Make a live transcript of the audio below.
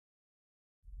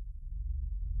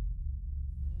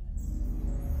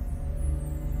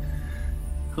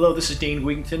Hello, this is Dane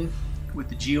Wigington with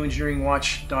the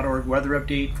geoengineeringwatch.org weather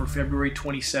update for February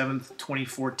 27th,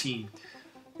 2014.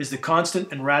 As the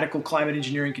constant and radical climate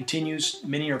engineering continues,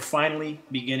 many are finally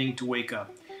beginning to wake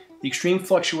up. The extreme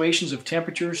fluctuations of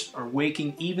temperatures are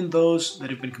waking even those that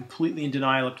have been completely in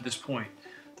denial up to this point.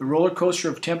 The roller coaster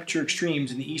of temperature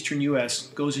extremes in the eastern U.S.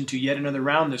 goes into yet another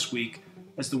round this week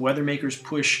as the weather makers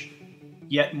push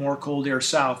yet more cold air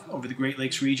south over the Great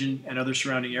Lakes region and other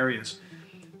surrounding areas.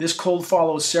 This cold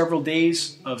follows several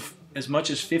days of as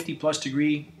much as 50-plus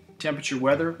degree temperature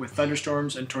weather with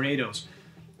thunderstorms and tornadoes.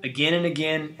 Again and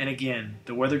again and again,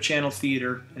 the Weather Channel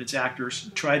Theater and its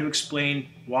actors try to explain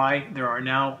why there are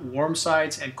now warm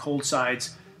sides and cold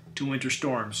sides to winter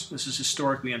storms. This is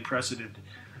historically unprecedented.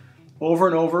 Over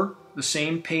and over, the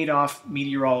same paid-off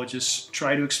meteorologists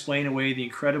try to explain away the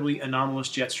incredibly anomalous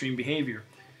jet stream behavior.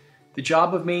 The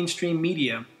job of mainstream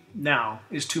media now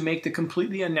is to make the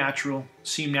completely unnatural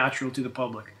seem natural to the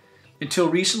public. Until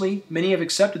recently, many have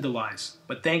accepted the lies,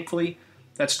 but thankfully,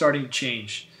 that's starting to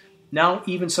change. Now,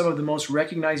 even some of the most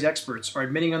recognized experts are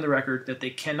admitting on the record that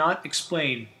they cannot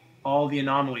explain all the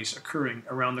anomalies occurring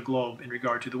around the globe in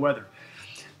regard to the weather.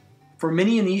 For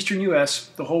many in the eastern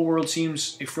U.S., the whole world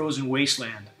seems a frozen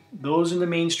wasteland. Those in the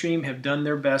mainstream have done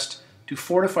their best to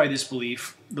fortify this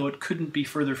belief, though it couldn't be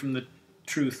further from the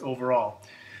truth overall.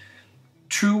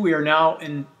 True, we are now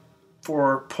in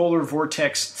for polar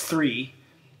vortex 3.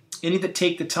 Any that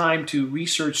take the time to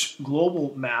research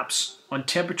global maps on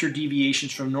temperature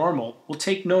deviations from normal will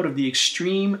take note of the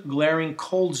extreme glaring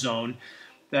cold zone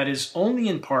that is only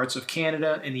in parts of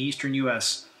Canada and the eastern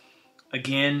U.S.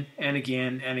 Again and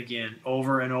again and again,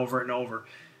 over and over and over.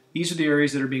 These are the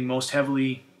areas that are being most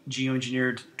heavily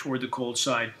geoengineered toward the cold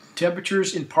side.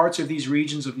 Temperatures in parts of these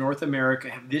regions of North America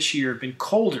have this year been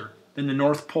colder than the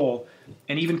North Pole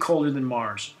and even colder than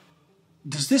Mars.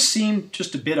 Does this seem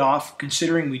just a bit off,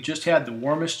 considering we just had the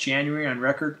warmest January on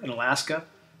record in Alaska?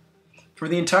 For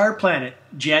the entire planet,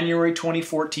 January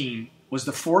 2014 was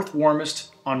the fourth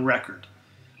warmest on record.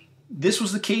 This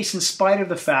was the case in spite of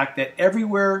the fact that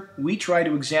everywhere we try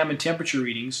to examine temperature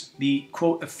readings, the,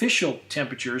 quote, official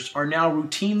temperatures are now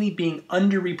routinely being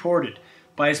underreported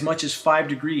by as much as 5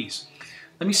 degrees.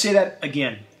 Let me say that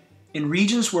again. In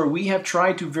regions where we have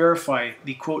tried to verify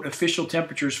the, quote, official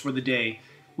temperatures for the day,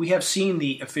 we have seen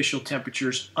the official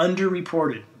temperatures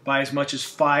underreported by as much as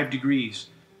 5 degrees.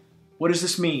 What does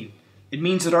this mean? It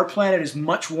means that our planet is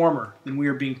much warmer than we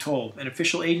are being told, and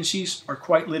official agencies are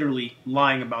quite literally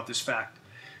lying about this fact.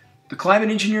 The climate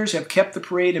engineers have kept the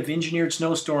parade of engineered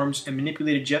snowstorms and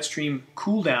manipulated jet stream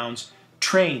cool-downs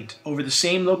trained over the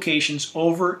same locations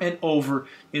over and over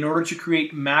in order to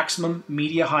create maximum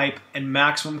media hype and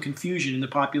maximum confusion in the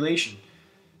population.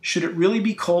 Should it really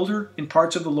be colder in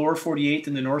parts of the lower 48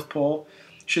 than the North Pole?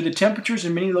 Should the temperatures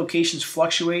in many locations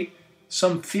fluctuate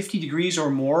some 50 degrees or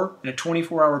more in a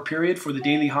 24-hour period for the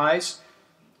daily highs?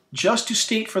 Just to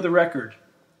state for the record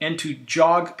and to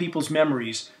jog people's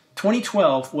memories,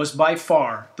 2012 was by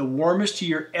far the warmest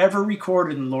year ever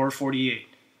recorded in the lower 48.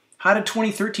 How did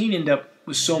 2013 end up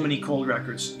with so many cold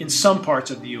records in some parts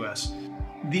of the U.S.?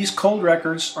 These cold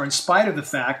records are in spite of the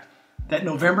fact that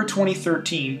November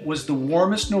 2013 was the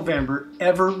warmest November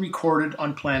ever recorded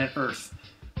on planet Earth.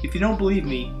 If you don't believe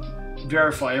me,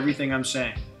 verify everything I'm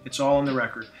saying. It's all on the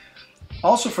record.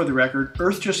 Also for the record,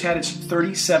 Earth just had its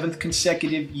 37th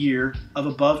consecutive year of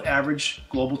above average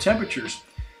global temperatures.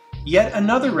 Yet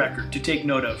another record to take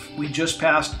note of. We just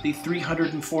passed the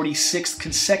 346th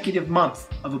consecutive month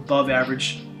of above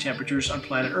average temperatures on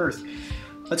planet Earth.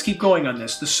 Let's keep going on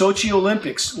this. The Sochi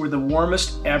Olympics were the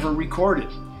warmest ever recorded.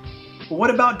 But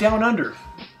what about down under?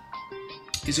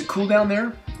 Is it cool down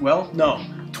there? Well, no.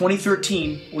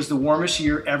 2013 was the warmest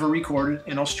year ever recorded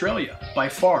in Australia, by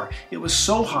far. It was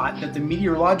so hot that the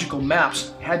meteorological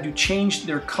maps had to change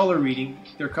their color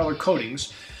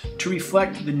codings to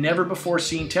reflect the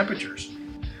never-before-seen temperatures.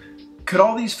 Could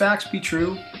all these facts be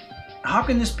true? How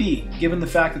can this be, given the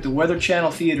fact that the Weather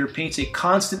Channel Theater paints a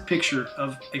constant picture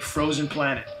of a frozen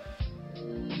planet?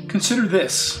 Consider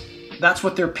this. That's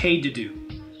what they're paid to do.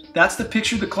 That's the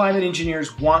picture the climate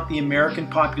engineers want the American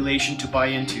population to buy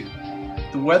into.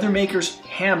 The weather makers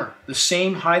hammer the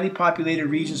same highly populated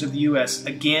regions of the U.S.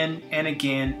 again and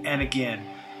again and again.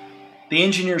 They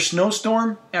engineer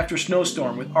snowstorm after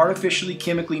snowstorm with artificially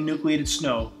chemically nucleated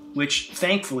snow, which,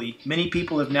 thankfully, many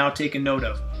people have now taken note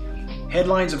of.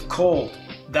 Headlines of cold,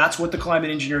 that's what the climate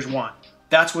engineers want.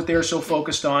 That's what they're so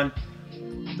focused on.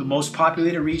 The most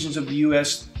populated regions of the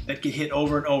U.S. that get hit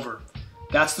over and over.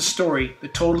 That's the story the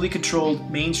totally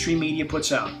controlled mainstream media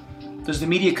puts out. Does the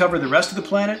media cover the rest of the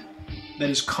planet that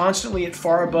is constantly at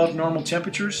far above normal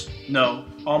temperatures? No,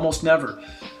 almost never.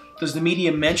 does the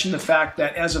media mention the fact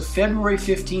that as of February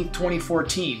 15,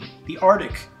 2014, the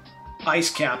Arctic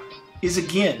ice cap is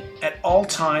again at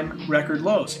all-time record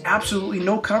lows. Absolutely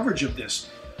no coverage of this.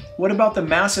 What about the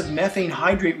massive methane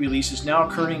hydrate releases now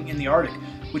occurring in the Arctic,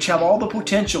 which have all the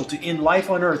potential to end life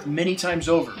on Earth many times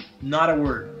over? Not a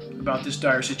word about this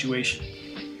dire situation.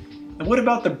 And what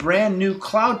about the brand new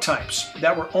cloud types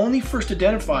that were only first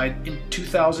identified in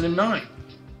 2009?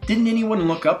 Didn't anyone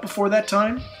look up before that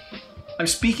time? I'm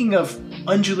speaking of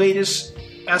undulatus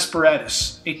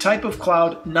asperatus, a type of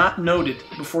cloud not noted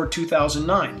before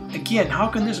 2009. Again, how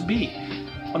can this be?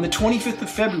 On the 25th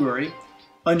of February,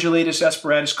 undulatus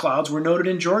asperatus clouds were noted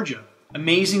in Georgia.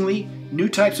 Amazingly, new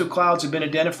types of clouds have been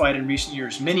identified in recent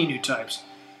years, many new types.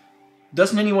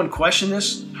 Doesn't anyone question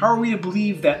this? How are we to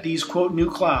believe that these, quote,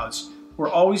 new clouds were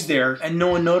always there and no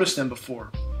one noticed them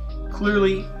before?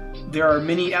 Clearly, there are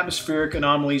many atmospheric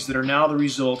anomalies that are now the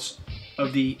results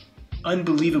of the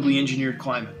unbelievably engineered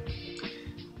climate.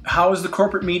 How has the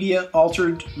corporate media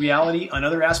altered reality on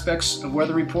other aspects of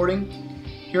weather reporting?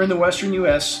 Here in the western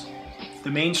U.S., the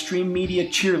mainstream media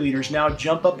cheerleaders now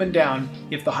jump up and down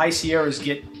if the high Sierras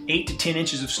get 8 to 10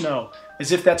 inches of snow,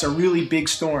 as if that's a really big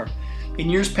storm. In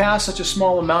years past, such a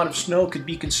small amount of snow could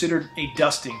be considered a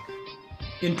dusting.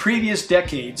 In previous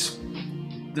decades,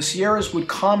 the Sierras would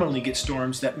commonly get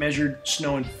storms that measured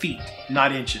snow in feet,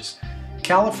 not inches.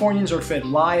 Californians are fed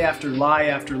lie after lie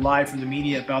after lie from the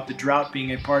media about the drought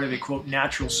being a part of a, quote,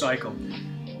 natural cycle.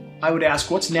 I would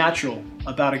ask, what's natural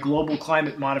about a global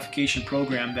climate modification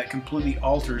program that completely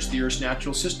alters the Earth's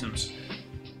natural systems?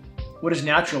 What is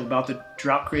natural about the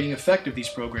drought-creating effect of these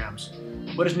programs?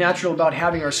 What is natural about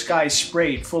having our skies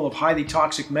sprayed full of highly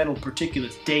toxic metal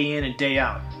particulates day in and day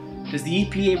out? Does the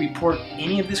EPA report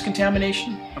any of this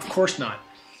contamination? Of course not.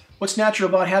 What's natural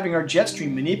about having our jet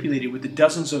stream manipulated with the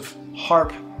dozens of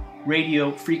HAARP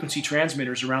radio frequency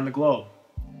transmitters around the globe?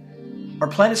 Our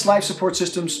planet's life support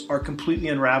systems are completely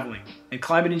unraveling, and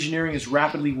climate engineering is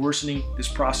rapidly worsening this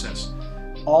process.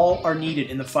 All are needed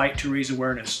in the fight to raise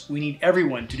awareness. We need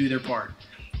everyone to do their part.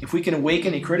 If we can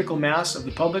awaken a critical mass of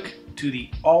the public to the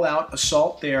all-out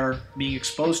assault they are being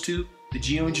exposed to, the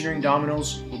geoengineering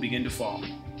dominoes will begin to fall.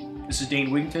 This is Dane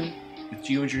Wigington with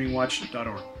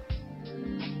geoengineeringwatch.org.